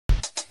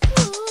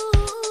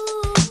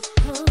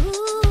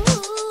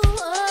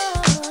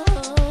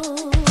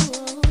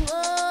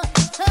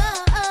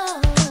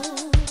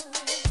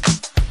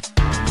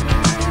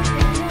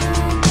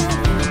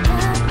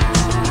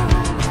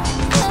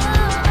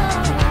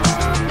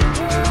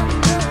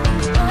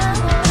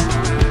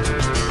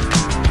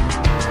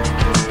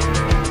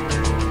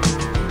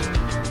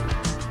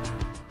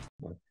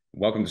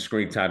Welcome to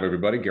Screen Time,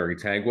 everybody. Gary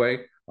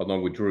Tangway,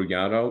 along with Drew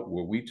Yano,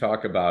 where we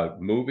talk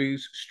about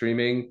movies,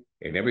 streaming,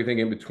 and everything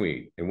in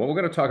between. And what we're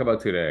going to talk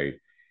about today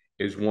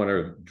is one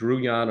of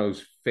Drew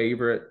Yano's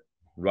favorite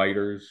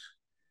writers.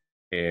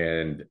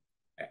 And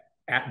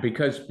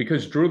because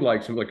Drew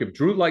likes him, like if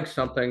Drew likes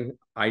something,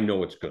 I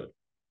know it's good.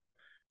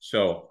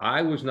 So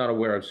I was not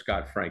aware of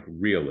Scott Frank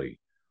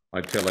really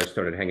until I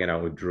started hanging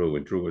out with Drew.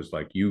 And Drew was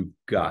like, "You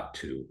got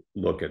to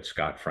look at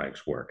Scott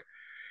Frank's work."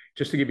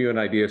 Just to give you an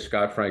idea,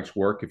 Scott Frank's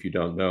work, if you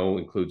don't know,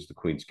 includes The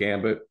Queen's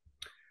Gambit,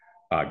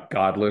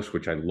 Godless,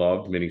 which I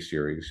loved,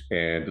 miniseries,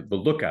 and The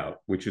Lookout,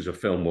 which is a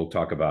film we'll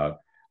talk about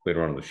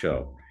later on in the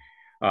show.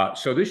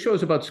 So this show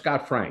is about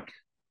Scott Frank,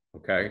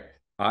 okay?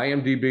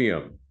 IMDb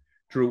him.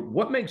 Drew,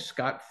 what makes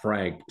Scott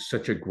Frank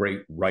such a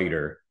great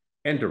writer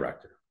and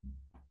director?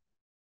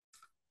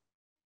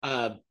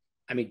 I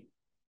mean,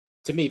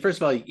 to me, first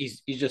of all,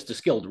 he's just a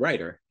skilled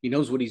writer. He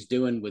knows what he's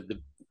doing with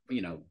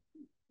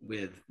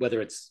with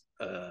whether it's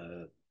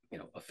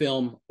a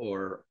film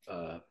or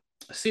a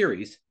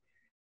series.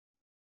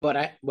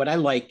 But what I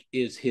like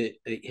is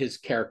his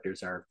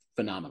characters are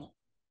phenomenal.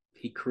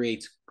 He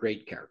creates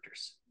great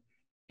characters,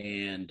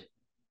 and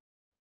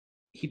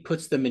he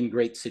puts them in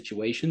great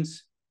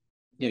situations.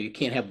 You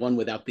can't have one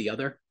without the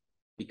other,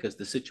 because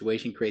the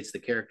situation creates the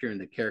character,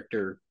 and the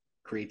character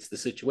creates the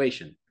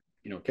situation.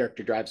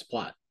 Character drives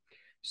plot.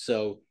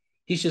 So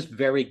he's just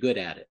very good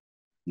at it.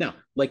 Now,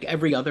 like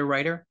every other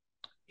writer,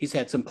 he's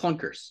had some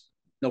clunkers,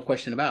 no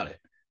question about it.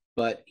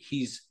 But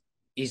he's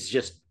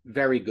just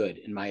very good,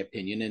 in my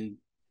opinion.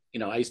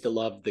 And I used to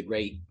love the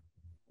great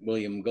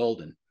William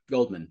Goldman,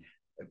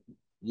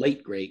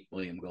 late great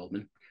William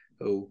Goldman,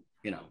 who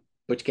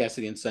Butch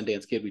Cassidy and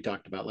Sundance Kid we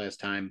talked about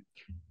last time.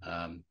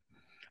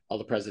 All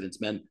the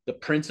President's Men, The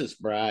Princess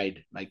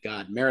Bride, my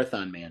God,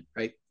 Marathon Man,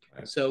 right?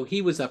 So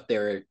he was up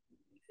there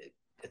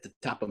at the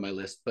top of my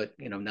list. But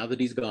now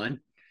that he's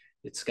gone,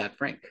 it's Scott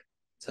Frank.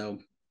 So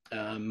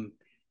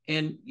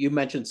and you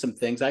mentioned some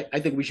things. I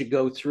think we should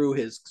go through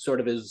his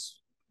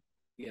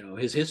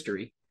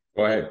history.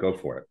 Go ahead, go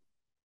for it.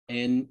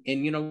 And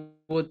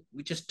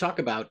we just talk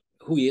about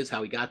who he is,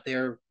 how he got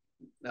there.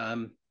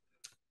 I've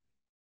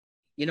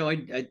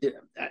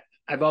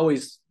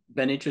always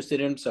been interested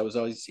in him, so I was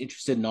always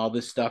interested in all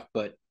this stuff.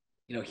 But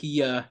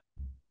he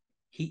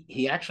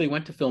actually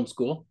went to film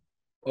school,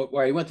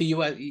 where he went to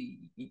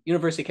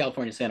University of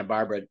California, Santa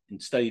Barbara,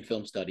 and studied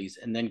film studies,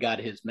 and then got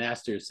his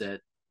master's at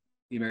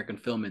the American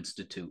Film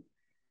Institute.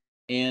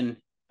 And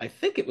I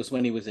think it was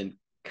when he was in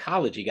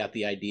college he got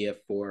the idea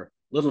for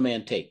Little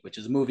Man Tate, which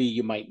is a movie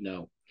you might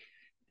know.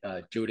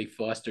 Jodie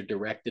Foster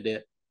directed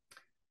it,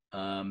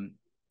 and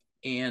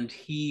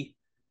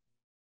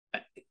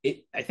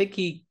I think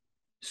he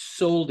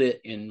sold it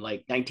in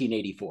like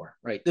 1984.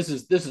 Right, this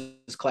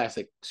is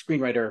classic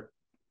screenwriter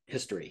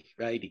history.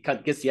 Right, he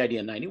gets the idea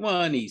in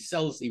 91, he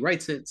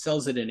writes it,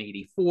 sells it in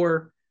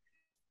 84,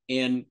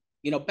 and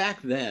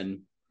back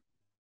then,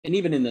 and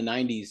even in the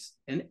 90s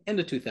and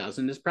the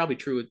 2000s, it's probably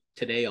true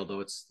today, although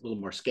it's a little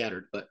more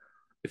scattered. But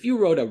if you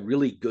wrote a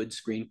really good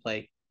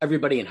screenplay,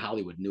 everybody in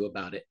Hollywood knew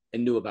about it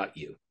and knew about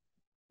you,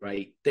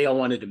 right? They all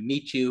wanted to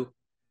meet you.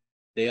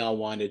 They all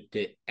wanted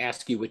to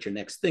ask you what your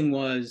next thing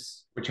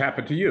was. Which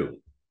happened to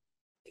you.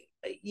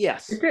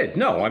 Yes. It did.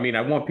 No, I mean,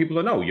 I want people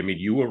to know. I mean,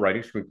 you were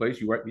writing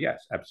screenplays.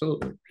 Yes,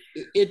 absolutely.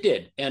 It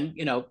did. And,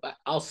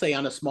 I'll say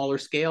on a smaller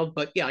scale,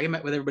 but yeah, I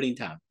met with everybody in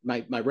town.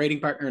 My writing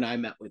partner and I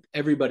met with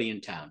everybody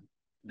in town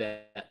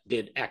that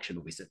did action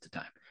movies at the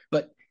time.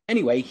 But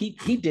anyway,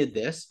 he did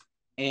this,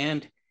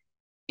 and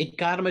it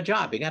got him a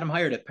job. It got him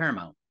hired at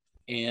Paramount,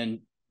 and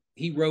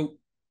he wrote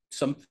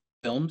some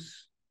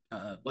films.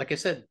 Like I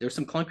said, there's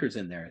some clunkers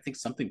in there. I think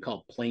something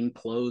called Plain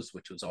Clothes,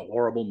 which was a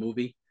horrible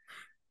movie.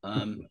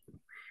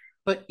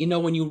 But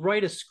when you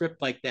write a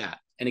script like that,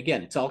 and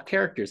again, it's all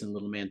characters in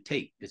Little Man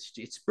Tate.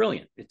 It's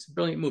brilliant. It's a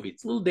brilliant movie.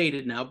 It's a little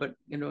dated now, but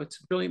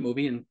it's a brilliant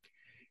movie, and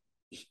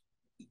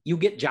you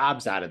get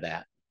jobs out of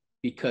that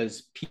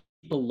because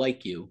people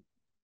like you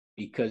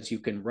because you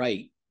can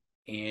write.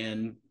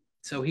 And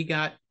so he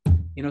got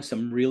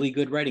some really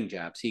good writing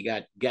jobs. He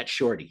got Get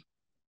Shorty,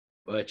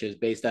 which is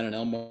based on an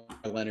Elmore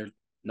Leonard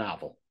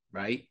novel,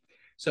 right?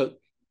 So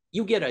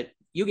you get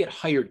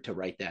hired to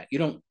write that.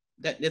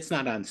 It's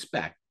not on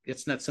spec.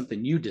 It's not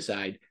something you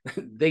decide.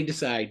 They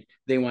decide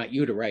they want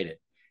you to write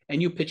it,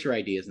 and you pitch your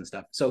ideas and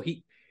stuff. So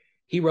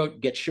he wrote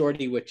Get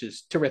Shorty, which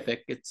is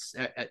terrific. It's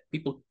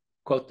people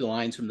quote the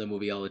lines from the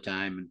movie all the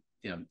time,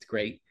 and it's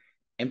great.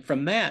 And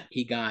from that,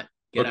 he got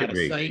Get Out of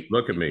Sight.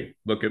 Look at me.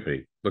 Look at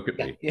me. Look at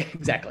me. Yeah,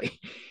 exactly.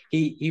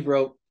 He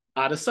wrote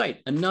Out of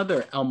Sight,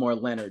 another Elmore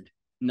Leonard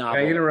novel.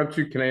 Can I interrupt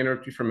you? Can I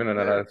interrupt you for a minute?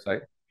 Out of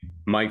Sight.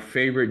 My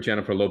favorite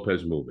Jennifer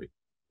Lopez movie.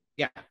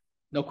 Yeah,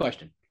 no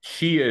question.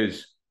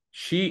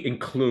 She and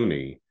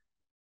Clooney,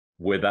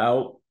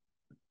 without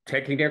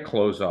taking their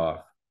clothes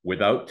off,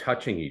 without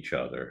touching each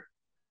other.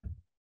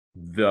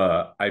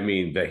 The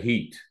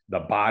heat, the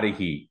body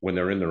heat when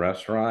they're in the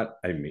restaurant.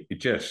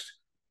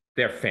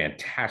 They're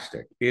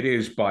fantastic. It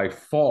is by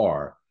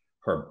far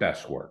her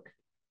best work.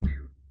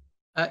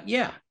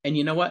 Yeah, and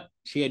you know what?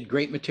 She had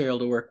great material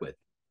to work with.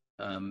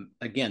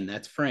 Again,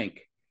 that's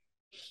Frank.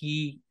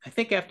 I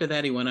think after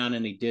that, he went on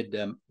and he did. Do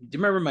you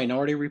remember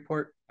Minority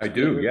Report? I He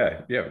do.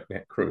 Yeah. Yeah. he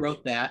Cruz.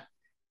 wrote that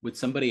with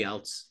somebody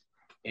else.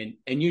 And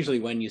usually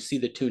when you see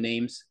the two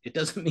names, it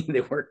doesn't mean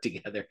they work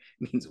together.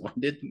 It means one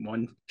did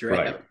one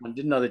Right. draft, one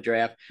did another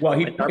draft. Well,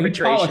 They went to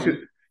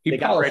arbitration. he They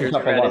got polishes writers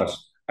up a lot of.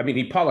 credits. I mean,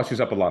 he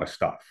polishes up a lot of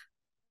stuff.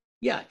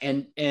 Yeah,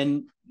 and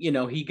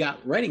he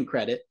got writing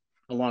credit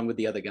along with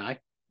the other guy,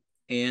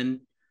 and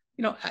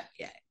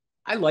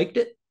I liked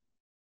it.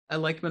 I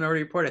liked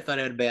Minority Report. I thought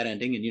it had a bad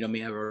ending, and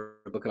me, I wrote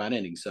a book about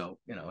endings, so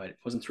I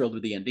wasn't thrilled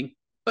with the ending,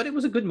 but it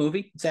was a good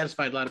movie. It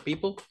satisfied a lot of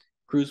people.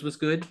 Cruise was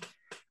good,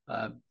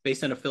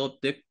 based on a Philip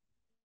Dick,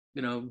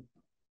 you know,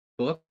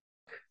 book,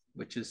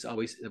 which is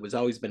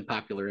always been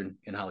popular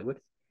in Hollywood.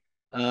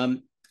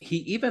 He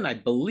even, I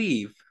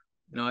believe,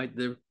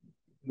 there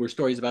were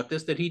stories about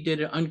this that he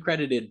did an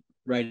uncredited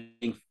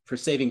writing for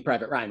Saving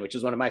Private Ryan, which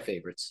is one of my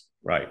favorites.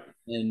 Right.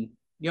 And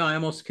I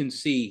almost can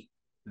see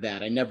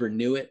that. I never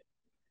knew it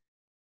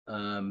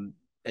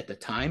at the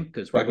time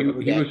because But he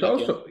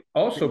was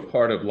also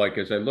part of, like,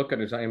 as I look at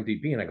his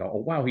IMDb and I go, oh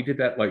wow, he did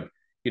that, like,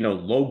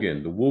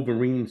 Logan, the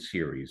Wolverine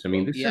series. I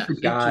mean, this is yeah, a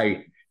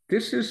guy.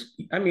 This is,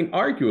 I mean,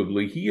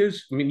 arguably he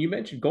is. I mean, you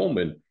mentioned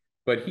Goldman,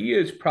 but he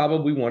is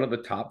probably one of the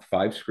top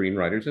 5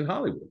 screenwriters in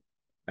Hollywood.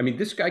 I mean,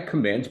 this guy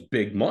commands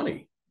big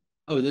money.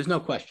 Oh, there's no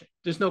question.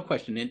 There's no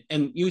question.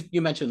 And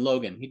you mentioned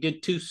Logan. He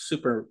did 2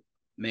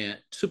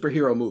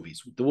 superhero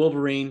movies, The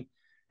Wolverine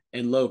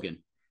and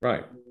Logan.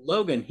 Right.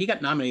 Logan, he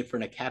got nominated for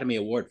an Academy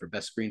Award for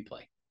Best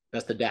Screenplay,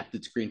 Best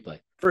Adapted Screenplay.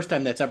 First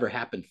time that's ever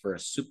happened for a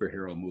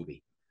superhero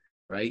movie,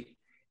 right?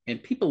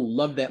 And people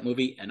love that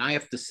movie. And I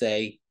have to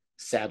say,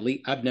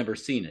 sadly, I've never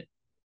seen it.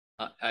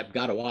 I've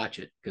got to watch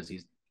it because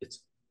it's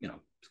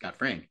Scott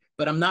Frank.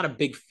 But I'm not a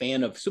big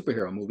fan of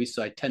superhero movies,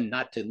 so I tend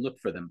not to look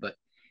for them. But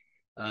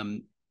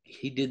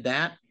he did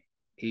that.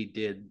 He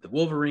did the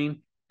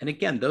Wolverine, and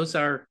again, those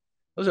are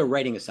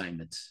writing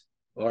assignments.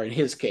 Or in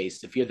his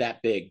case, if you're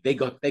that big, they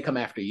come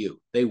after you.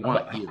 They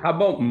want you. How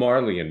about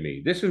Marley and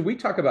Me? We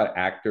talk about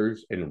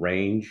actors and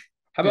range.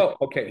 How about,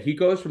 okay, he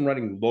goes from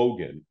running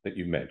Logan that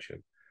you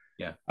mentioned.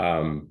 Yeah.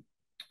 The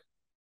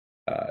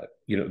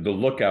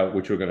Lookout,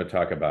 which we're going to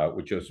talk about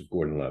with Joseph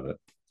Gordon-Levitt,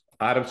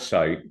 Out of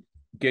Sight,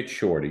 Get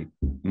Shorty,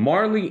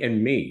 Marley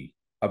and Me,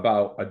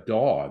 about a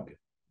dog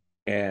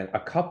and a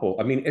couple.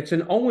 I mean, it's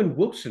an Owen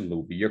Wilson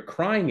movie. You're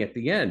crying at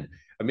the end.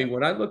 I mean,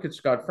 when I look at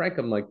Scott Frank,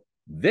 I'm like,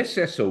 this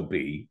SOB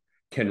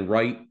can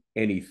write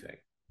anything.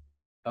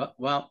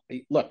 Well,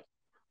 look,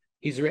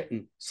 he's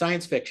written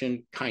science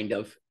fiction, kind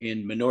of,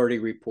 in Minority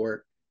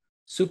Report,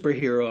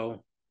 superhero,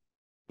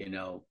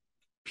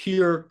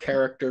 pure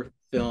character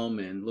film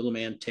in Little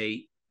Man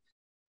Tate,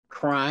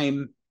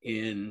 crime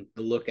in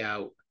The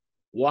Lookout,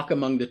 Walk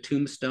Among the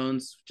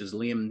Tombstones, which is a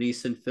Liam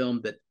Neeson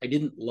film that I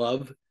didn't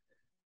love,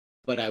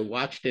 but I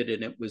watched it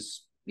and it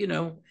was,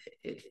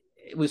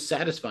 it was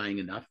satisfying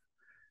enough.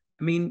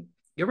 I mean,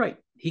 you're right.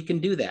 He can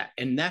do that.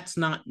 And that's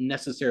not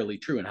necessarily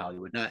true in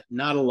Hollywood.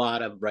 Not a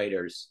lot of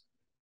writers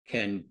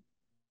can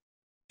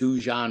do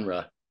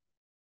genre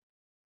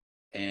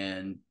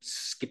and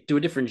skip to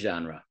a different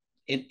genre.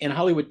 And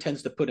Hollywood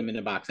tends to put him in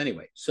a box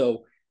anyway.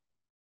 So,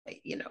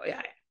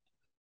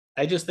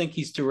 I just think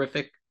he's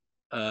terrific.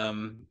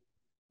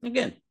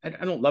 Again, I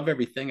don't love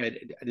everything. I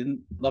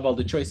didn't love all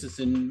the choices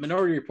in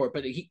Minority Report,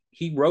 but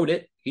he wrote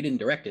it. He didn't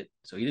direct it,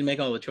 so he didn't make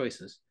all the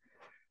choices.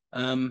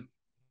 I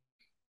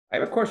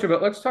have a question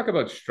about, let's talk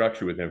about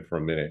structure with him for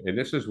a minute. And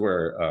this is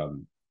where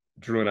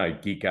Drew and I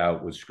geek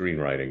out with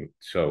screenwriting.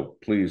 So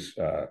please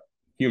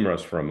humor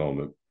us for a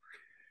moment.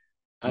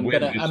 I'm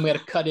gonna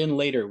cut in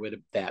later with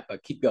that,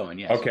 but keep going.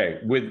 Yes. Okay.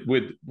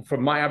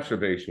 From my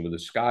observation with the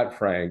Scott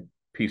Frank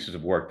pieces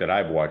of work that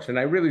I've watched, and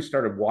I really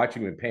started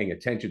watching and paying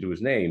attention to his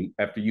name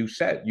after you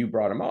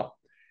brought him up.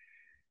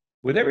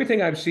 With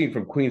everything I've seen,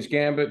 from Queen's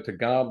Gambit to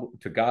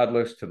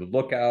Godless to The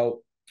Lookout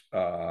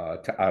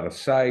to Out of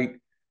Sight,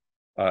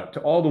 to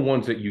all the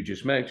ones that you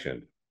just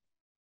mentioned,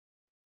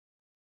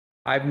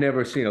 I've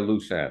never seen a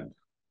loose end.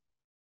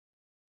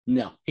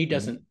 No, he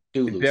doesn't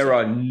do loose There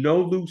are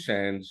no loose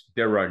ends.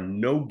 There are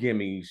no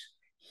gimmies.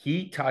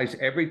 He ties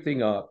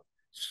everything up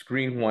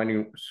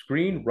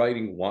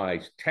screenwriting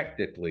wise.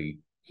 Technically,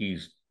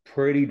 he's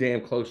pretty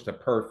damn close to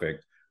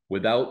perfect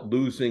without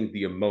losing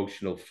the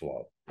emotional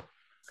flow.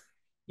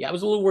 Yeah, I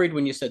was a little worried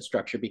when you said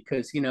structure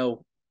because,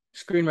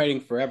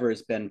 screenwriting forever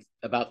has been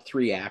about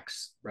 3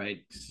 acts,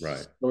 right?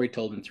 Right. Story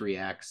told in 3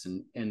 acts.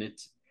 And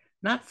it's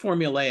not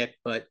formulaic,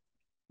 but,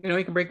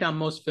 you can break down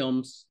most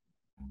films,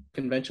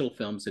 conventional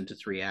films, into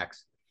 3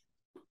 acts.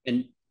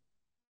 And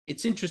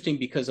it's interesting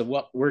because of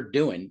what we're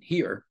doing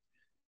here.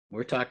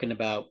 We're talking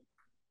about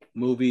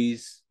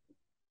movies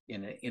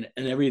and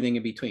everything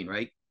in between,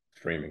 right?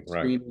 Streaming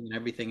and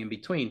everything in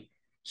between.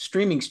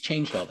 Streaming's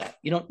changed all that.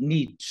 You don't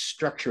need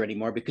structure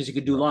anymore because you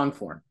could do long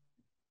form,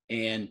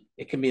 and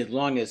it can be as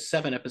long as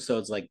 7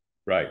 episodes. Like,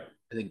 right,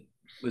 I think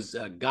it was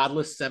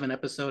Godless 7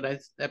 episodes. I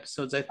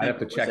think I have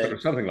to check it, or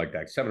something like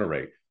that, 7 or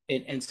 8.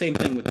 And same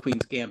thing with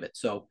Queen's Gambit.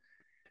 So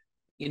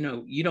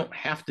you don't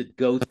have to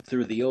go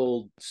through the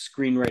old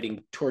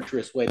screenwriting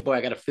torturous way. Boy,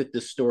 I got to fit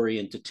this story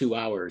into 2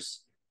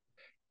 hours,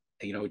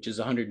 which is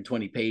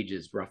 120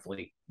 pages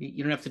roughly.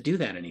 You don't have to do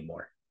that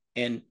anymore.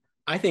 And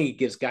I think it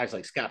gives guys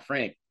like Scott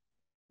Frank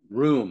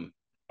room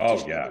to Oh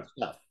say yeah. good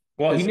stuff.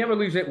 Well, he Because never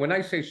leaves it. When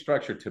I say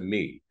structure, to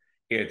me,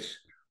 it's,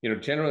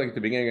 generally at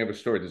the beginning of a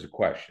story, there's a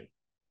question,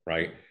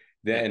 right? yeah,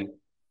 Then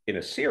in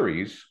a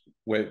series,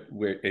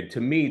 and to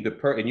me,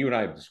 and you and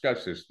I have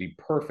discussed this, the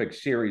perfect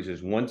series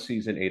is 1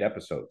 season, 8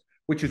 episodes,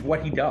 which is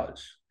what he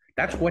does.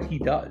 That's what he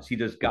does. He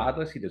does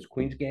Godless. He does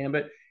Queen's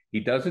Gambit. He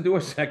doesn't do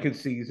a second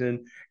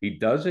season. He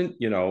doesn't,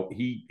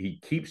 he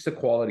keeps the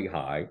quality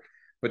high.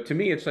 But to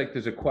me, it's like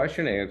there's a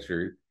question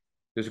answered,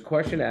 there's a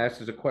question asked,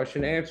 there's a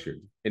question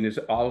answered, and there's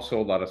also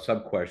a lot of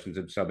sub questions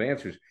and sub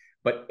answers.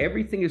 But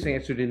everything is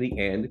answered in the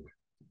end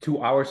to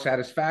our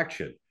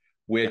satisfaction, yeah.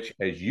 which,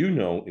 as you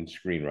know, in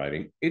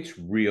screenwriting, it's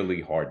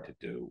really hard to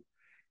do.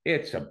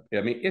 It's a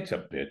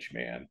bitch,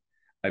 man.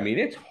 I mean,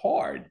 it's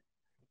hard,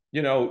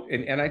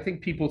 and I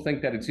think people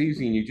think that it's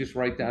easy and you just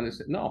write down and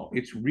say, no,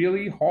 it's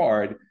really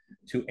hard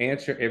to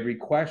answer every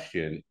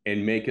question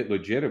and make it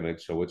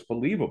legitimate so it's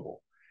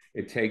believable.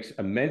 It takes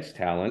immense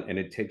talent and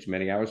it takes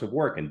many hours of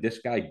work. And this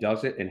guy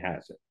does it and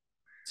has it.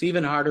 It's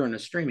even harder in a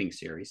streaming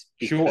series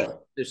because Sure. there's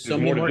There's so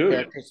many more to more do.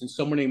 characters and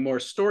so many more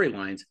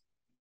storylines.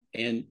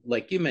 And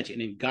like you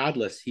mentioned, in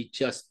Godless, he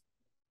just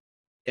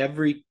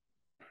every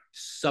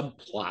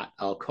subplot,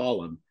 I'll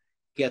call him,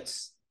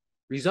 gets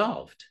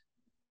resolved.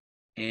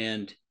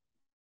 And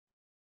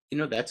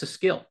that's a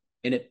skill.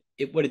 And it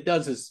what it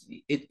does is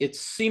it's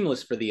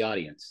seamless for the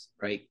audience,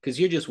 right? Because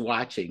you're just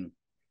watching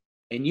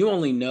and you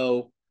only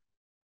know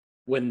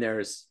when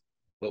there's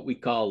what we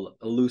call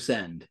a loose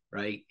end,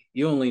 right?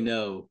 You only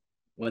know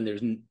when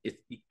there's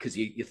because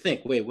you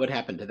think, wait, what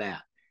happened to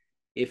that?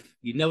 If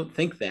you don't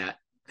think that,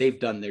 they've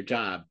done their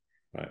job.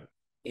 Right.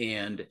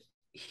 And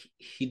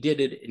he did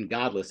it in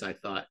Godless, I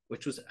thought,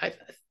 which was a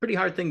pretty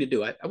hard thing to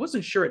do. I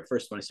wasn't sure at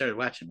first when I started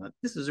watching. But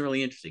this is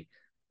really interesting.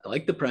 I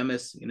like the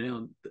premise.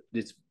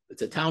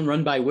 It's a town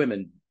run by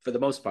women for the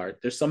most part.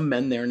 There's some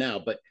men there now,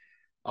 but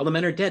all the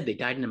men are dead. They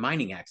died in a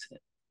mining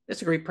accident.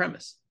 That's a great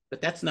premise,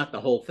 but that's not the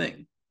whole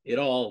thing. It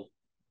all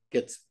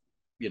gets,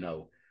 you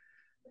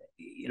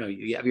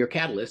have your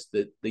catalyst.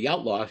 The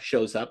outlaw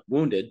shows up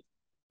wounded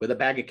with a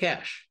bag of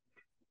cash,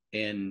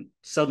 and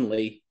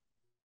suddenly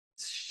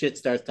shit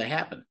starts to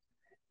happen.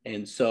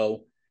 And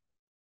so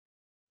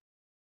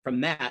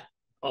from that,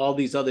 all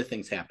these other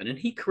things happen. And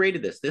he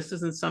created this. This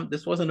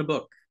wasn't a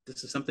book.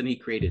 This is something he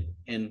created.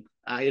 And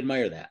I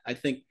admire that. I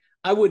think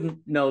I wouldn't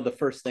know the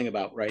first thing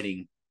about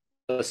writing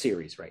a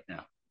series right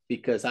now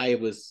because I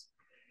was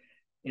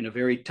in a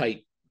very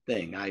tight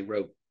thing. I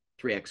wrote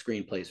 3 act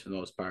screenplays for the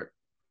most part.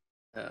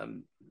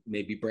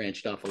 Maybe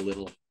branched off a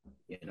little,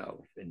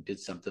 and did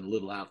something a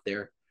little out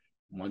there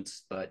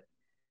once, but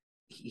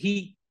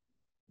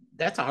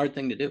that's a hard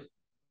thing to do.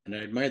 And I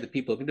admire the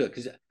people who can do it.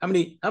 Because how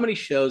many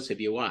shows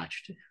have you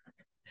watched?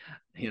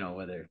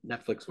 Whether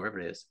Netflix, wherever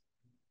it is.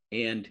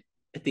 And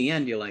at the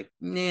end, you're like,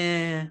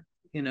 nah, I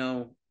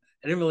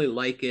didn't really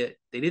like it.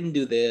 They didn't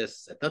do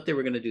this. I thought they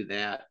were going to do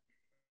that.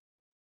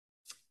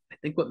 I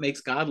think what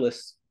makes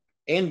Godless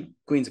and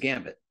Queen's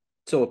Gambit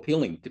so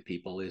appealing to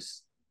people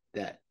is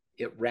that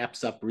it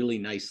wraps up really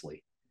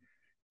nicely.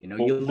 Well,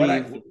 You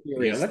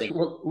leave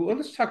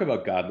let's talk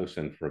about Godless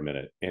for a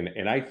minute,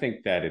 and I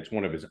think that it's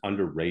one of his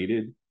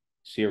underrated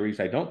series.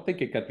 I don't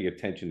think it got the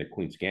attention that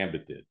Queen's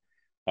Gambit did,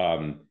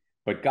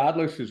 but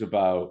Godless is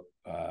about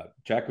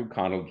Jack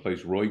O'Connell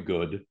plays Roy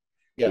Good,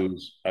 yeah,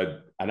 who's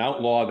an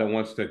outlaw that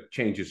wants to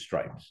change his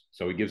stripes,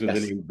 so he gives him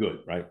the yes, name Good,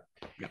 right?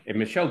 yeah. And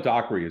Michelle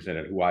Dockery is in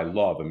it, who I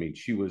love. I mean,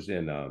 she was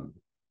in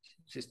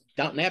She's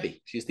Downton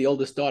Abbey. She's the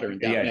oldest daughter in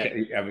Downton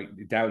Abbey. I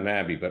mean Downton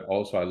Abbey, but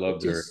also I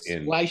loved Which her is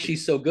in why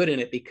she's so good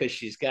in it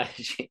because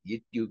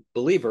you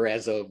believe her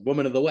as a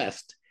woman of the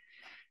West.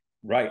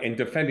 right, and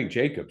Defending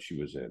Jacob she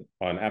was in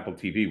on Apple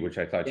TV, which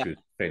I thought Yeah, she was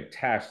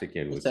fantastic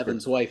in it's with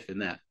Evan's wife in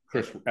that.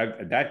 Chris,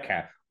 that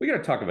cast. We got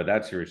to talk about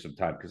that series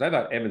sometime because I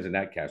thought Evans in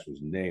that cast was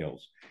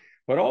nails.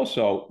 But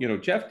also,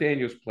 Jeff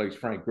Daniels plays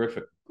Frank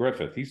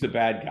Griffith. He's the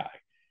bad guy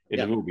in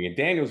the Yeah, movie, and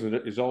Daniels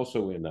is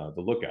also in The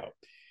Lookout.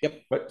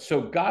 yep, But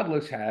so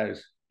Godless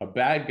has a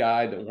bad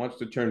guy that wants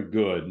to turn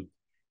good,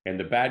 and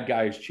the bad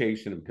guy is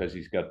chasing him because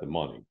he's got the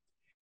money.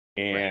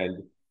 right.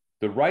 And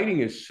the writing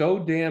is so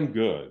damn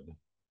good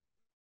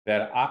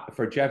that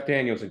for Jeff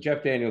Daniels, and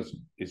Jeff Daniels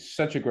is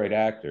such a great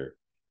actor.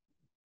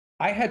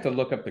 I had to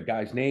look up the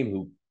guy's name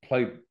who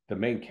played the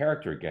main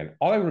character again.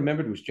 All I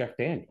remembered was Jeff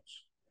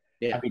Daniels.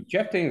 I Yeah, mean,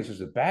 Jeff Daniels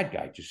is a bad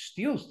guy, just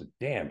steals the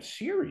damn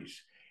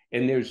series.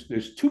 And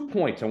there's 2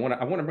 points I want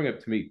to bring up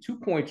to me. 2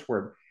 points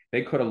where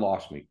they could have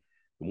lost me.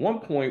 One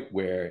point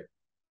where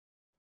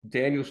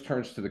Daniels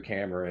turns to the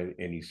camera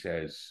and he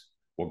says,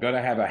 "We're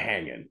gonna have a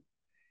hanging,"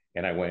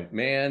 and I went,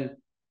 "Man,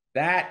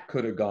 that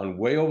could have gone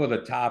way over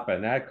the top,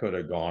 and that could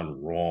have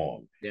gone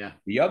wrong." yeah,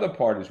 The other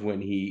part is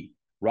when he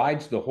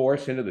rides the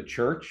horse into the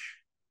church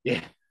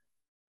yeah,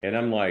 and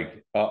I'm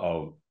like,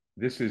 uh-oh,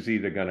 this is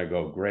either going to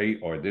go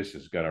great or this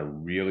is going to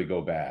really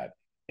go bad.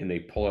 and they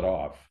pull it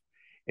off.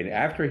 And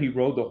after he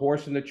rode the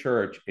horse in the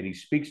church and he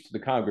speaks to the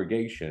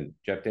congregation,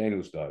 Jeff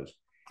Daniels does,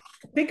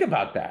 think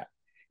about that.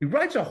 He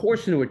rides a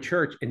horse into a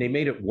church and they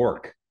made it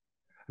work.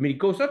 I mean, he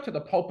goes up to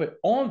the pulpit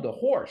on the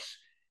horse.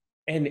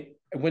 And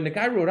when the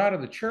guy rode out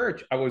of the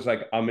church, I was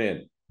like, I'm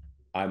in.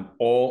 I'm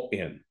all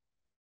in.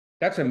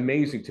 That's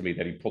amazing to me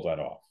that he pulled that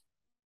off.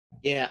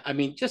 Yeah, I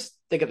mean, just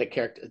think of the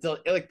character.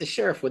 Like the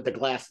sheriff with the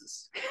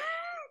glasses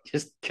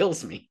just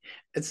kills me.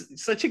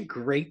 It's such a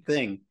great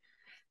thing.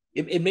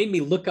 It made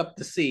me look up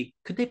to see,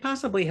 could they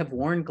possibly have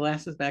worn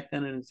glasses back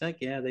then? And it's like,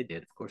 yeah, they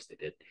did. Of course they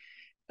did.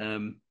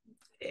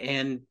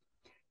 And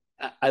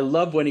I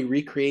love when he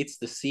recreates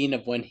the scene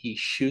of when he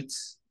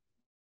shoots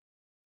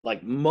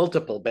like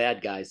multiple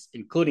bad guys,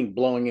 including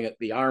blowing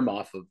the arm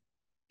off of,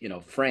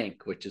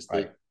 Frank, which is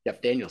the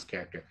Jeff Daniels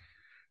character.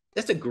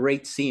 That's a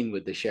great scene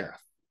with the sheriff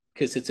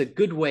because it's a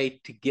good way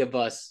to give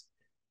us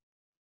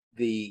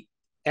the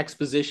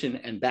exposition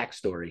and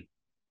backstory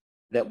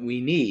that we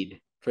need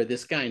for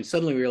this guy. And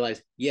suddenly we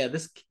realize, yeah,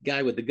 this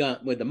guy with the gun,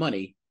 with the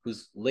money,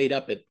 who's laid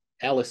up at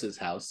Alice's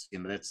house,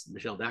 that's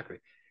Michelle Dockery,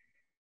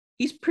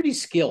 he's pretty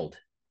skilled.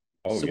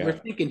 Oh, so yeah. We're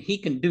thinking he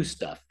can do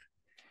stuff.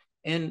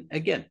 And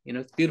again,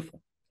 it's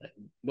beautiful.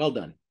 Well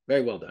done.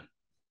 Very well done.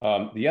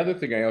 The other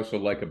thing I also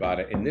like about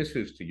it, and this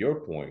is to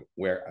your point,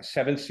 where a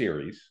 7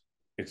 series,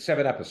 it's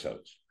 7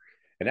 episodes.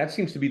 And that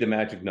seems to be the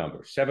magic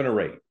number, 7 or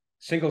 8.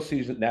 Single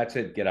season, that's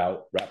it, get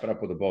out, wrap it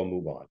up with a bow,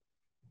 move on.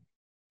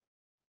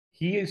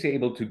 He is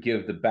able to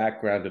give the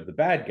background of the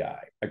bad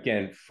guy,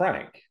 again,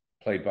 Frank,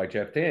 played by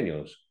Jeff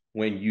Daniels,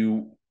 when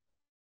you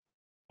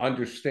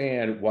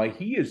understand why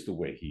he is the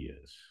way he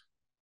is.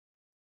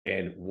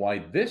 And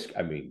why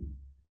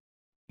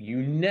you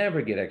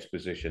never get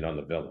exposition on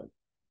the villain.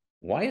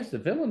 Why is the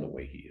villain the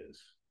way he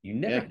is? You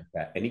never get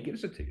that, and he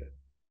gives it to you.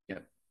 Yeah,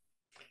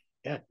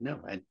 yeah,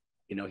 no, and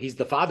he's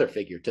the father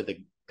figure to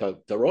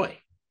Roy.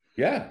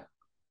 Yeah,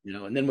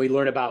 and then we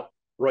learn about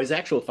Roy's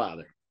actual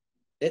father.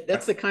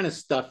 That's the kind of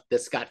stuff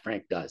that Scott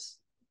Frank does.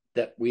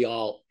 That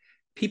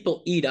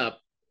people eat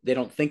up. They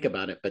don't think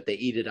about it, but they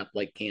eat it up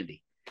like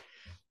candy.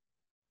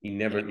 He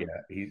never.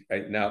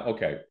 Yeah, now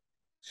okay.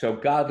 So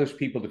Godless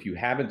People, if you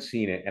haven't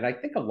seen it, and I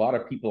think a lot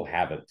of people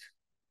haven't,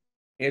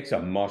 it's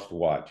a must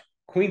watch.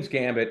 Queen's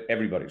Gambit,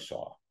 everybody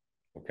saw.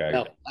 Okay.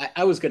 Well,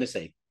 I was going to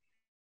say,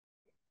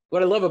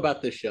 what I love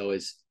about this show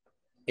is,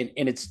 and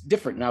it's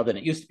different now than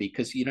it used to be,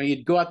 because,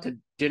 you'd go out to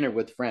dinner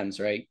with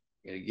friends, right?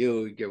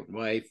 You, your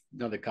wife,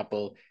 another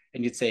couple,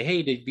 and you'd say, hey,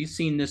 have you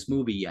seen this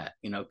movie yet?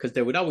 Because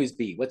there would always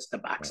be, what's the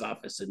box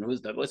office and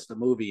what's the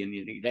movie? And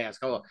you'd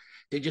ask, oh,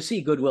 did you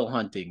see Good Will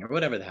Hunting or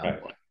whatever the hell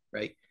it was,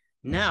 right?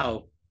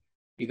 Now,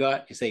 you go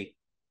out, you say,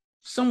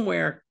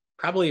 somewhere,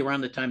 probably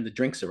around the time the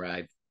drinks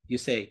arrive, you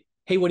say,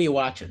 hey, what are you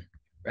watching?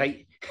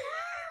 Right?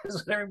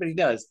 That's what everybody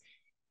does.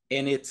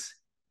 And it's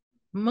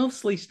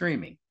mostly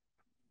streaming.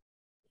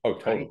 Oh,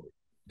 totally. Right?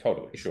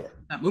 Totally, it's sure.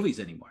 Not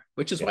movies anymore,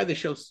 which is why the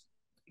show's,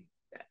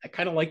 I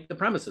kind of like the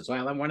premises, why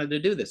I wanted to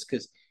do this.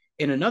 Because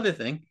in another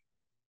thing,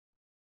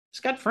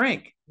 Scott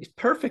Frank is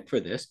perfect for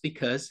this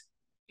because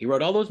he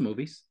wrote all those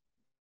movies.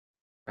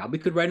 Probably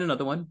could write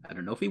another one. I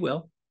don't know if he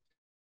will.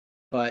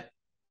 But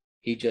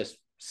he just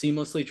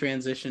seamlessly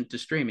transitioned to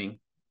streaming,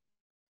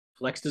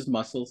 flexed his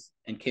muscles,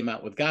 and came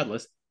out with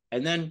Godless,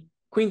 and then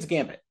Queen's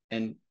Gambit.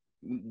 And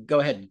go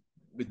ahead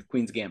with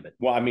Queen's Gambit.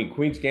 Well, I mean,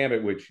 Queen's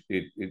Gambit, which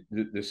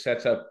it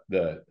sets up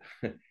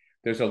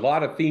there's a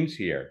lot of themes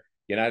here.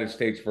 United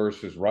States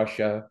versus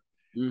Russia,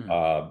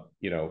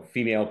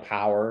 female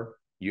power.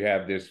 You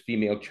have this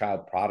female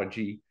child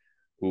prodigy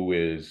who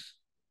is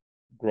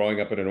growing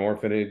up in an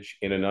orphanage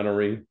in a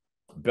nunnery.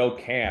 Bill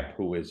Camp,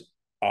 who is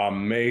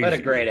amazing. What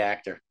a great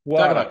actor.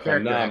 What a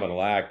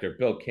phenomenal actor.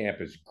 Bill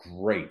Camp is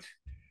great.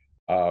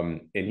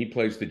 And he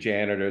plays the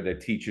janitor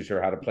that teaches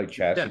her how to play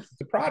chess. Yes.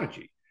 It's a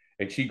prodigy.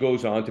 And she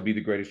goes on to be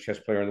the greatest chess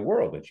player in the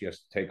world. And she has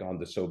to take on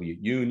the Soviet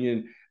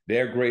Union,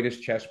 their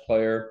greatest chess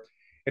player.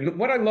 And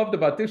what I loved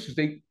about this is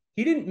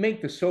he didn't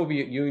make the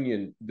Soviet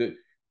Union, the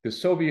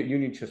Soviet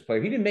Union chess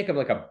player, he didn't make him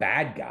like a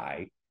bad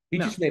guy. He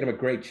just made him a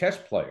great chess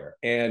player.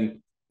 And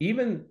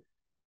even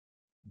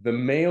the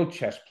male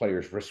chess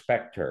players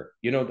respect her.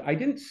 I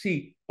didn't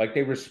see, like,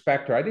 they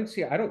respect her. I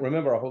don't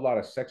remember a whole lot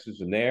of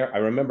sexism there. I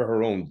remember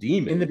her own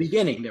demons. In the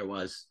beginning, there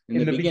was.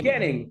 In the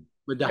beginning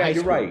with the high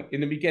school. You're right,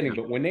 in the beginning.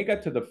 But when they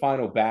got to the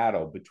final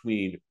battle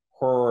between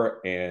her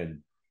and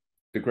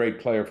the great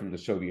player from the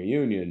Soviet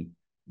Union,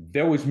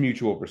 there was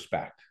mutual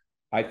respect.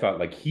 I thought,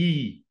 like,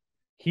 he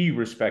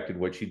respected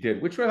what she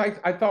did, which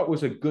I thought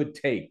was a good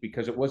take,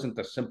 because it wasn't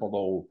the simple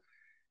old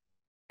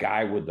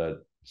guy with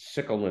the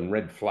sickle and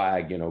red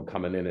flag,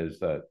 coming in as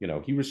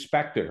he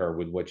respected her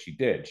with what she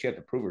did. She had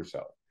to prove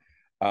herself.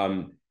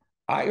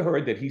 I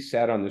heard that he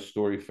sat on this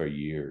story for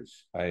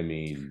years. I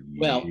mean,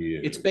 well,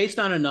 it's based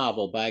on a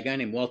novel by a guy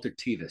named Walter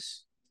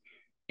Tevis,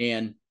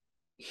 and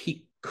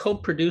he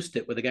co-produced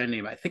it with a guy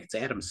named, I think it's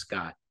Adam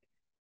Scott,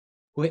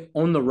 who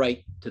owned the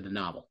right to the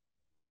novel.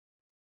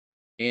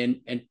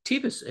 And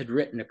Tevis had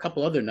written a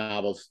couple other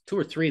novels, 2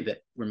 or 3 that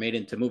were made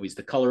into movies.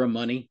 The Color of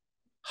Money,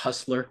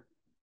 Hustler.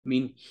 I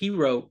mean, he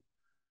wrote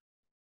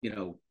you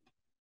know,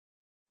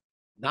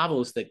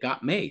 novels that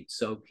got made.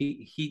 So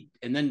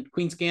and then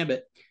Queen's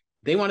Gambit,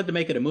 they wanted to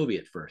make it a movie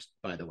at first,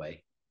 by the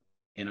way.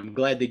 And I'm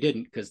glad they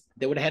didn't, because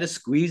they would have had to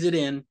squeeze it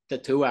in to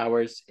 2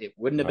 hours. It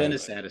wouldn't have been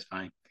as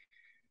satisfying.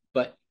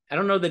 But I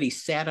don't know that he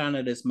sat on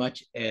it as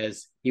much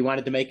as he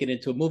wanted to make it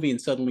into a movie,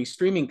 and suddenly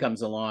streaming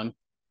comes along,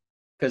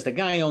 because the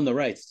guy owned the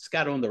rights.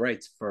 Scott owned the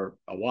rights for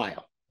a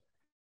while.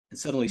 And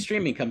suddenly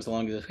streaming comes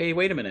along and says, hey,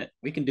 wait a minute,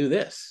 we can do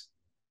this.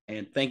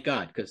 And thank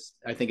God, because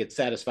I think it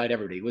satisfied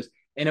everybody.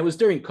 It was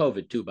during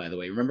COVID too, by the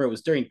way. Remember, it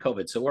was during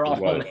COVID, so we're all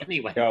home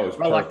anyway. Yeah,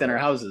 we're locked in our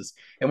houses,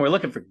 and we're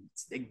looking for,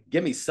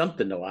 give me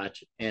something to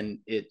watch, and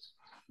it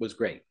was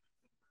great.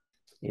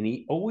 And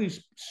he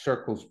always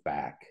circles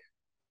back.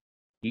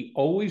 He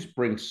always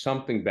brings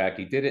something back.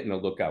 He did it in The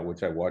Lookout,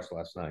 which I watched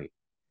last night.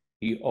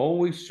 He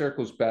always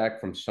circles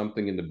back from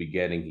something in the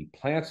beginning. He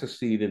plants a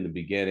seed in the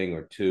beginning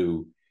or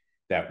two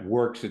that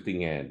works at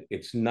the end.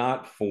 It's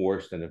not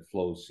forced, and it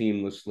flows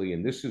seamlessly.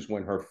 And this is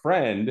when her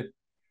friend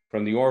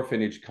from the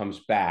orphanage comes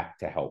back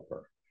to help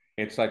her.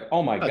 It's like,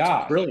 oh my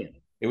God. Brilliant.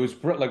 It was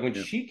like when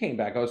she came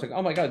back, I was like,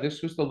 oh my God,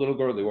 this was the little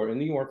girl. They were in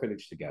the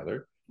orphanage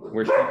together,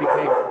 where she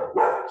became,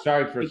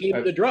 sorry for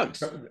the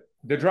drugs.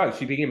 The drugs.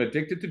 She became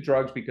addicted to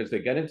drugs because they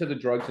get into the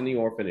drugs in the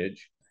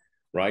orphanage,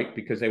 right?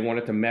 Because they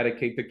wanted to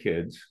medicate the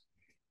kids.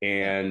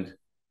 And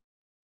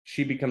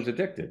she becomes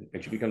addicted,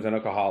 and she becomes an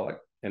alcoholic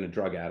and a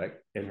drug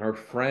addict. And her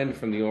friend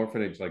from the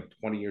orphanage, like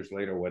 20 years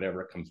later,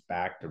 whatever, comes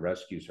back to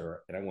rescue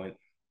her. And I went,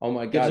 oh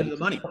my God. Gives her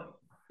the money.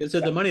 Gives her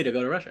the money to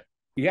go to Russia.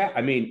 Yeah.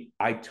 I mean,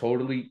 I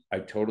totally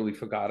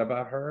forgot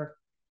about her.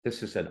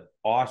 This is an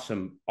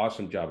awesome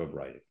job of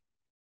writing.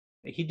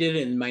 He did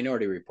it in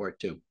Minority Report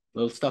too.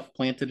 Little stuff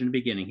planted in the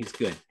beginning. He's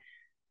good.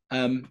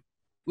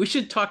 We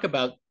should talk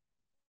about,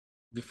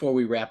 before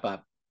we wrap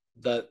up,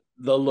 the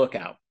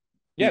Lookout.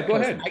 Yeah, go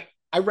ahead.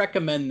 I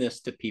recommend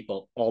this to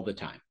people all the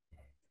time,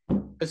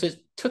 because it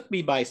took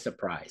me by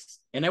surprise.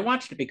 And I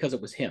watched it because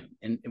it was him.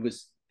 And it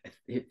was,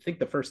 I think,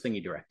 the first thing he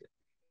directed.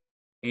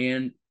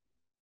 And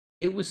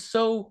it was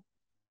so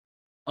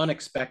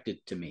unexpected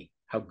to me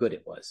how good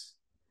it was.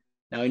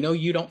 Now, I know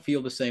you don't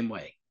feel the same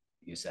way,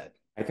 you said.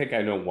 I think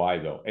I know why,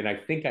 though. And I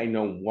think I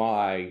know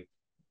why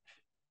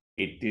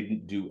it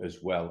didn't do as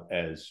well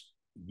as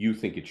you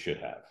think it should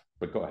have.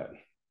 But go ahead.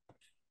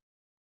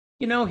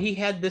 You know, he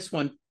had this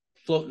one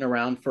floating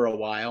around for a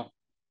while.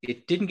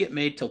 It didn't get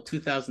made till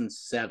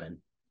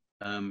 2007.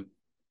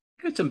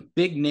 Got some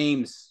big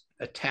names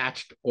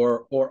attached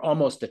or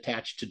almost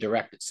attached to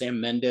direct it.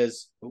 Sam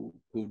Mendes, who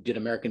did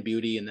American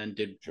Beauty and then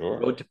did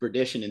Road to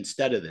Perdition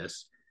instead of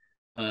this.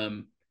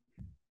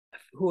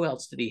 Who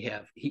else did he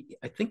have?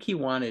 I think he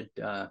wanted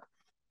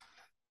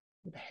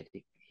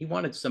he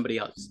wanted somebody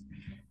else,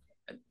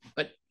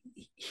 but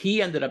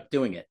he ended up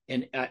doing it.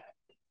 And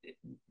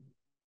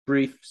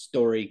brief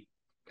story,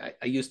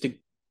 I used to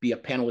be a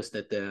panelist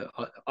at the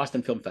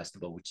Austin Film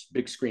Festival, which is a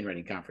big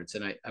screenwriting conference.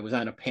 And I was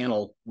on a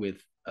panel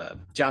with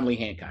John Lee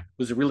Hancock,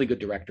 who's a really good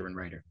director and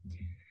writer.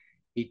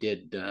 He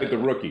did The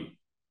Rookie.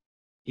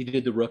 He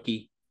did The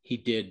Rookie. He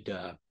did,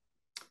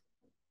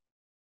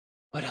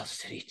 what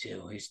else did he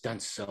do? He's done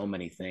so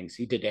many things.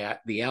 He did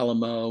The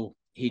Alamo.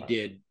 He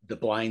did The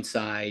Blind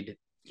Side.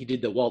 He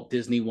did the Walt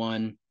Disney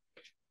one.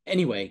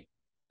 Anyway,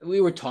 we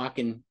were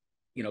talking,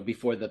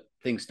 before the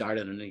thing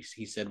started, and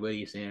he said, what are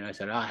you saying? And I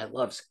said, I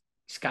love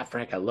Scott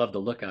Frank. I love The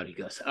Lookout. He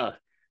goes,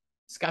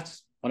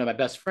 Scott's one of my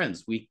best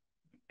friends. We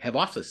have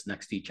offices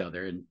next to each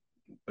other in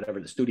whatever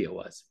the studio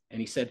was.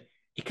 And he said,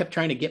 he kept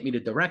trying to get me to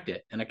direct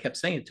it. And I kept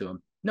saying to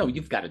him, no,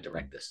 you've got to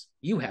direct this.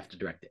 You have to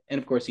direct it. And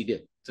of course he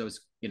did. So it's,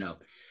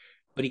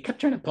 but he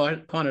kept trying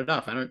to pawn it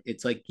off.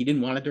 It's like he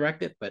didn't want to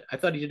direct it, but I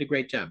thought he did a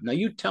great job. Now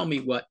you tell me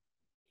what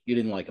you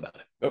didn't like about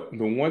it.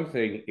 The one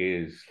thing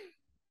is,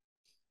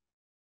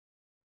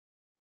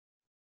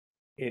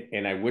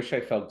 and I wish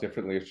I felt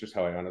differently, it's just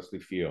how I honestly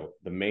feel.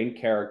 The main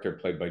character,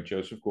 played by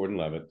Joseph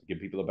Gordon-Levitt, to give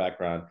people a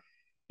background,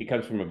 he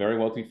comes from a very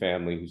wealthy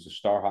family. He's a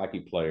star hockey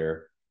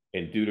player.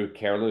 And due to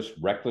careless,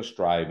 reckless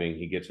driving,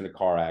 he gets in a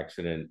car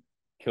accident,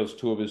 kills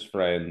two of his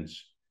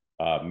friends,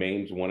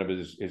 maims one of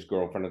his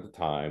girlfriend at the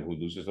time, who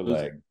loses a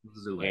leg.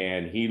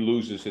 And he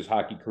loses his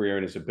hockey career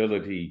and his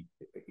ability.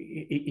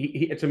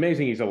 It's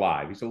amazing he's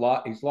alive. He's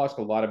lost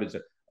a lot of his...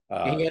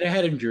 he had a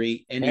head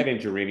injury, and he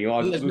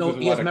loses a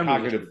lot of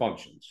cognitive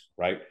functions,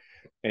 right?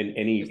 And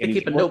he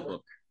keep a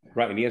notebook,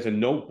 right? And he has a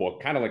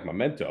notebook, kind of like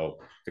Memento,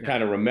 to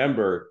kind of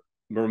remember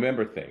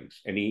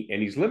things. And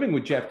he's living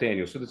with Jeff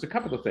Daniels. So there's a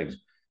couple of things.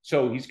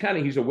 So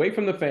he's away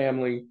from the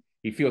family.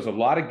 He feels a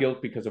lot of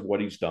guilt because of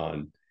what he's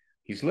done.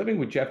 He's living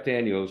with Jeff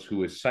Daniels,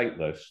 who is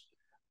sightless.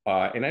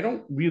 And I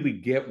don't really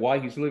get why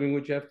he's living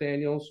with Jeff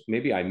Daniels.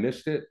 Maybe I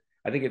missed it.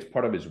 I think it's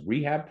part of his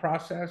rehab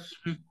process.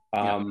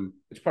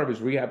 It's part of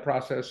his rehab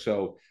process.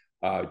 So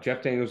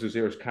Jeff Daniels is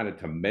there as kind of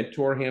to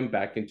mentor him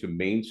back into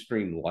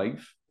mainstream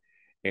life.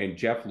 And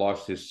Jeff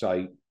lost his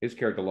sight. His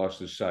character lost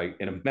his sight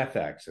in a meth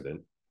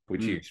accident,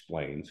 which he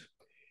explains.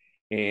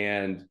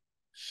 And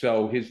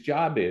so his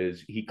job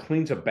is he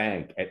cleans a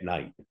bank at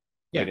night.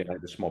 Yeah. Late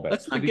Night, The Small Bad.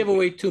 Let's not give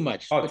away too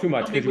much. Oh, too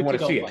much because you want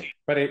to see it. Like.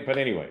 But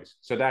anyways,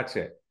 so that's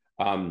it.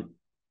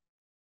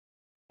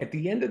 At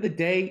the end of the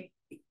day,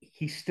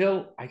 he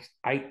still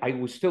I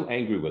was still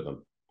angry with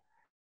him.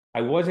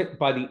 I wasn't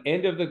by the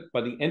end of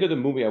the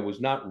movie, I was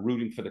not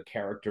rooting for the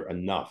character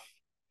enough.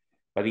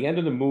 By the end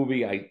of the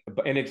movie, and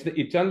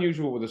it's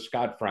unusual with a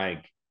Scott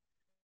Frank,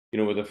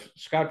 with a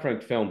Scott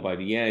Frank film. By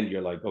the end,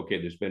 you're like, okay,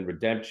 there's been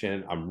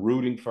redemption. I'm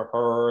rooting for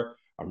her.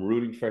 I'm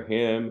rooting for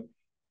him.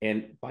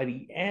 And by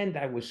the end,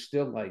 I was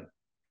still like,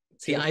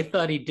 see, I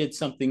thought he did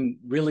something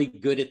really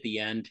good at the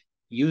end,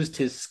 used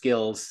his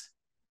skills,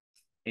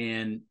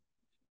 and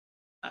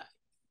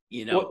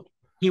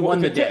he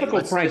won the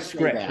typical Frank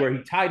script where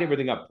he tied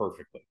everything up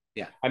perfectly.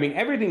 Yeah. I mean,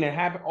 everything that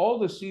happened, all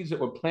the seeds that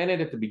were planted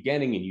at the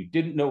beginning and you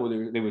didn't know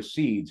there were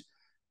seeds,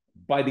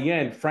 by the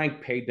end,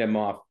 Frank paid them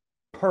off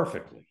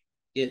perfectly.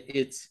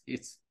 It's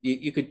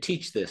you could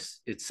teach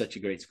this. It's such a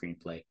great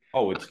screenplay.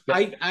 Oh,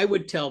 I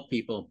would tell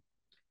people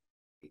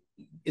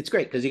it's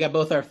great because you got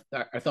both our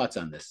thoughts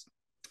on this.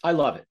 I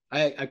love it.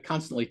 I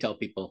constantly tell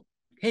people,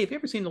 hey, have you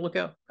ever seen The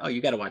Lookout? Oh,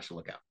 you got to watch The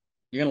Lookout.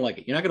 You're going to like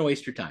it. You're not going to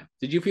waste your time.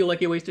 Did you feel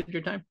like you wasted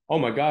your time? Oh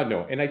my God,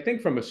 no. And I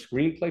think from a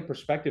screenplay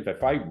perspective,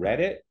 if I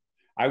read it,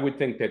 I would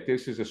think that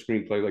this is a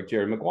screenplay like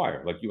Jerry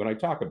Maguire, like you and I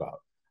talk about.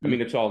 I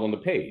mean, it's all on the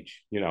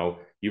page. You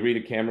read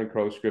a Cameron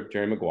Crowe script,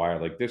 Jerry Maguire,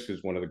 like this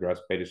is one of the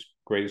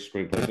greatest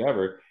screenplays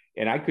ever.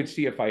 And I could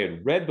see if I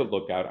had read The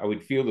Lookout, I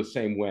would feel the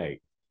same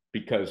way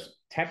because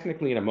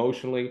technically and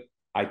emotionally,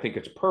 I think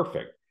it's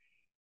perfect.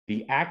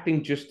 The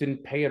acting just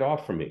didn't pay it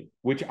off for me,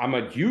 which I'm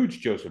a huge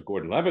Joseph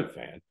Gordon-Levitt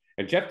fan.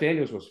 And Jeff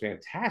Daniels was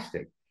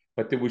fantastic,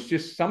 but there was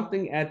just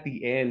something at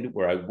the end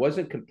where I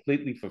wasn't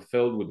completely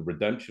fulfilled with the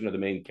redemption of the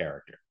main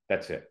character.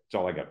 That's it. That's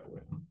all I got for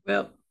it.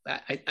 Well,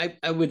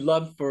 I would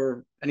love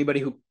for anybody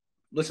who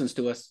listens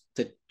to us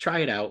to try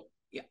it out.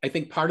 I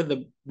think part of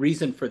the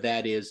reason for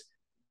that is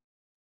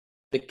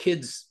the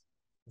kid's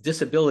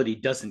disability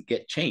doesn't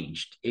get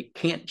changed. It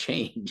can't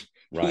change.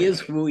 Right. He is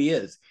who he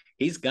is.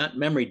 He's got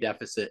memory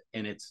deficit,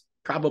 and it's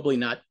probably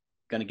not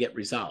going to get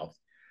resolved,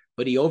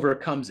 but he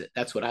overcomes it.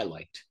 That's what I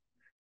liked.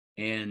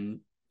 And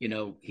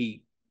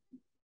he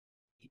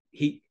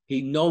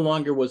no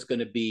longer was going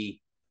to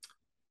be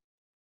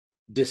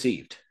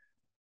deceived,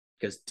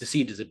 because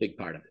deceived is a big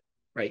part of it,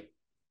 right?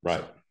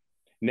 Right.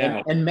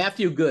 Now, and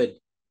Matthew Good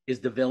is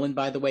the villain,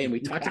 by the way, and we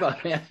talked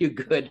about Matthew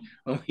Good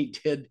when we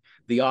did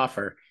The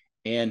Offer,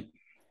 and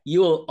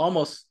you will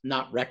almost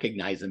not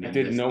recognize him. I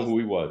didn't know who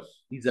he was.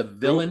 He's a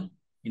villain,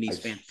 and he's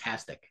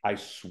fantastic. I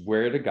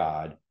swear to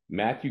God,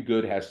 Matthew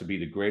Good has to be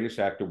the greatest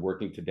actor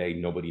working today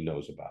nobody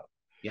knows about.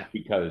 Yeah.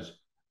 Because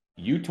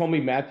you told me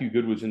Matthew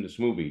Good was in this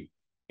movie,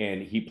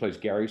 and he plays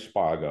Gary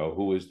Spargo,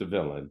 who is the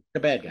villain.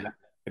 The bad guy.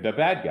 The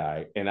bad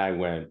guy. And I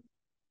went,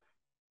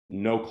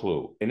 no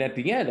clue. And at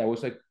the end, I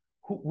was like,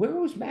 where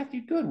was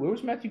Matthew Good? Where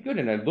was Matthew Good?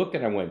 And I looked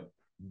and I went,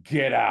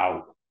 get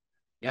out.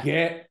 Yeah.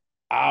 Get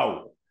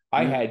out.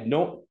 I had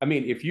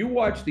if you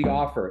watch The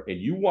Offer and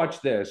you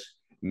watch this,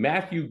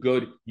 Matthew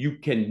Good, you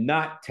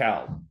cannot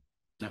tell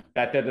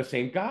that they're the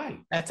same guy.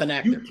 That's an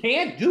actor. You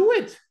can't do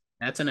it.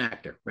 That's an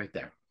actor right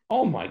there.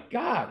 Oh my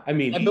God. I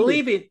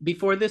believe it.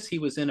 Before this, he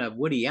was in a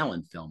Woody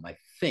Allen film, I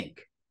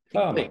think.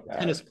 A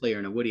tennis player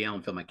in a Woody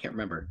Allen film. I can't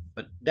remember,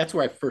 but that's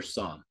where I first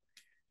saw him.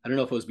 I don't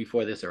know if it was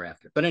before this or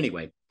after, but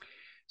anyway.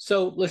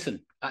 So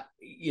listen,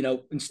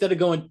 instead of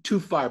going too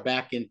far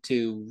back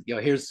into,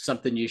 here's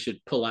something you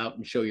should pull out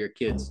and show your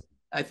kids,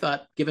 I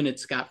thought, given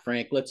it's Scott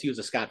Frank, let's use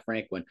a Scott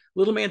Frank one.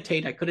 Little Man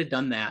Tate, I could have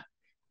done that.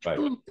 Right.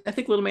 I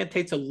think Little Man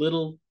Tate's a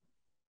little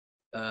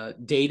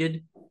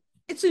dated.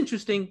 It's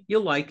interesting.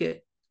 You'll like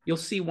it. You'll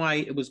see why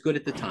it was good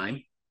at the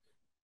time.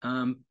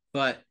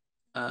 But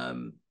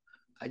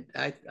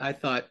I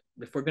thought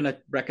if we're going to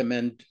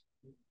recommend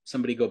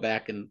somebody go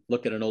back and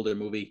look at an older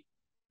movie,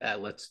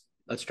 let's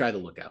try The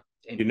Lookout.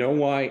 And you know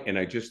why? And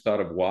I just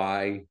thought of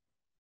why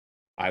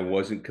I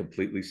wasn't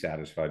completely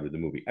satisfied with the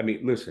movie. I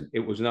mean, listen, it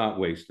was not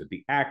wasted.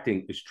 The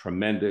acting is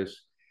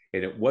tremendous,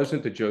 and it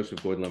wasn't the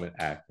Joseph Gordon-Levitt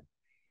acting.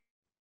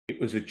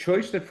 It was a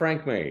choice that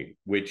Frank made,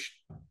 which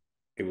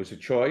it was a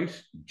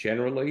choice.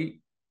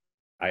 Generally,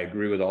 I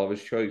agree with all of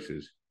his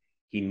choices.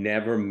 He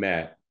never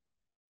met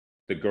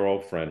the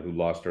girlfriend who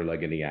lost her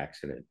leg in the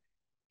accident.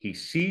 He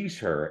sees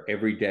her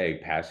every day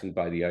passing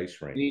by the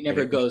ice rink. He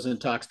never goes and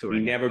talks to her. He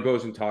never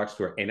goes and talks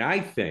to her. And I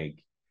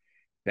think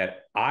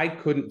that I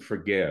couldn't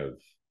forgive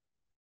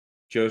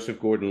Joseph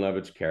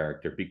Gordon-Levitt's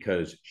character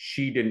because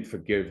she didn't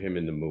forgive him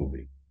in the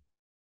movie.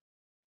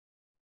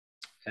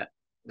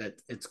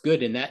 That it's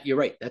good in that. You're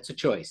right. That's a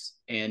choice.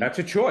 And that's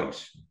a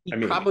choice. He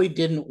probably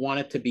didn't want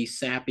it to be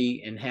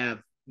sappy and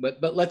have,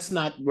 but let's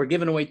not, we're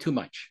giving away too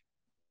much.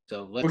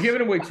 So we're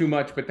giving away too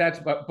much,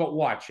 but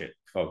watch it.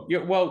 Oh, yeah.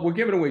 Well, we're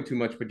giving away too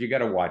much, but you got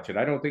to watch it.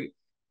 I don't think,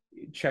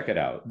 check it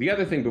out. The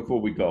other thing before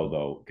we go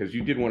though, because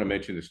you did want to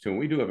mention this too, and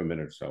we do have a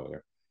minute or so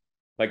there,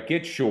 like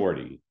Get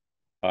Shorty.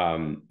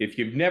 If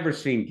you've never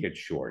seen Get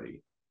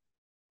Shorty,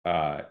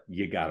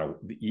 you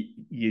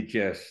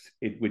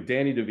with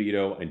Danny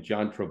DeVito and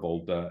John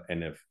Travolta.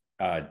 And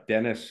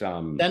Dennis.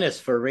 Dennis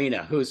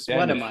Farina, who's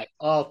one of Dennis. my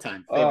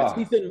all-time favorites.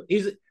 Oh,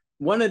 He's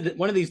one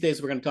of these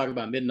days we're going to talk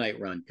about Midnight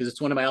Run because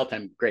it's one of my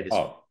all-time greatest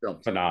oh,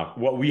 films. phenomenal.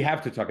 Well, we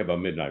have to talk about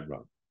Midnight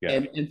Run. Yeah.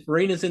 And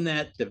Farina's in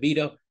that,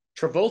 DeVito,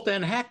 Travolta,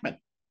 and Hackman.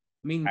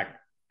 I mean,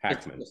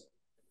 Hackman.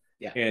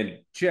 Yeah. And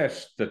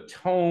just the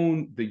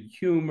tone, the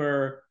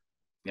humor,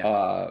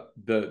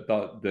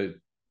 the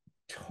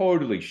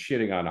totally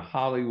shitting on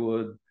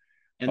Hollywood.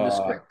 And the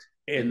script.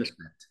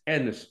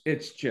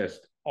 It's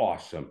just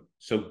awesome.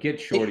 So Get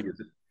Shorty.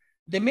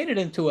 They made it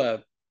into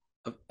a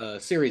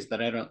series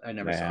that I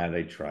never saw.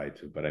 They tried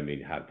to, but I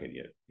mean, how can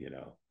you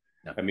know?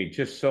 No. I mean,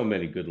 just so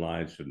many good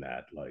lines from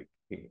that. Like,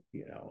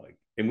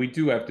 and we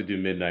do have to do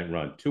Midnight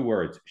Run. 2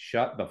 words: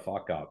 shut the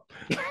fuck up.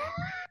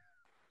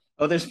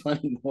 Oh, there's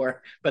plenty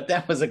more, but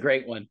that was a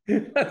great one.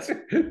 That's De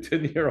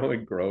Niro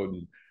and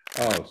Grodin.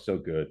 Oh, so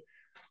good.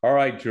 All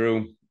right,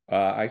 Drew.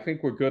 I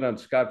think we're good on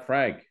Scott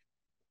Frank.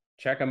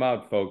 Check him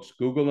out, folks.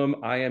 Google him,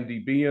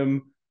 IMDb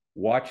him,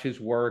 watch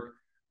his work,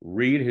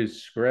 read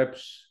his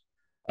scripts.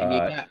 And you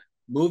got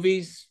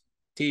movies,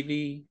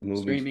 TV,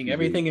 streaming, TV.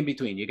 Everything in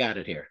between. You got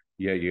it here.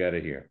 Yeah, you got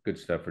it here. Good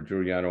stuff. For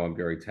Drew Yano, I'm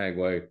Gary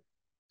Tangway.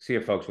 See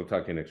you, folks. We'll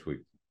talk to you next week.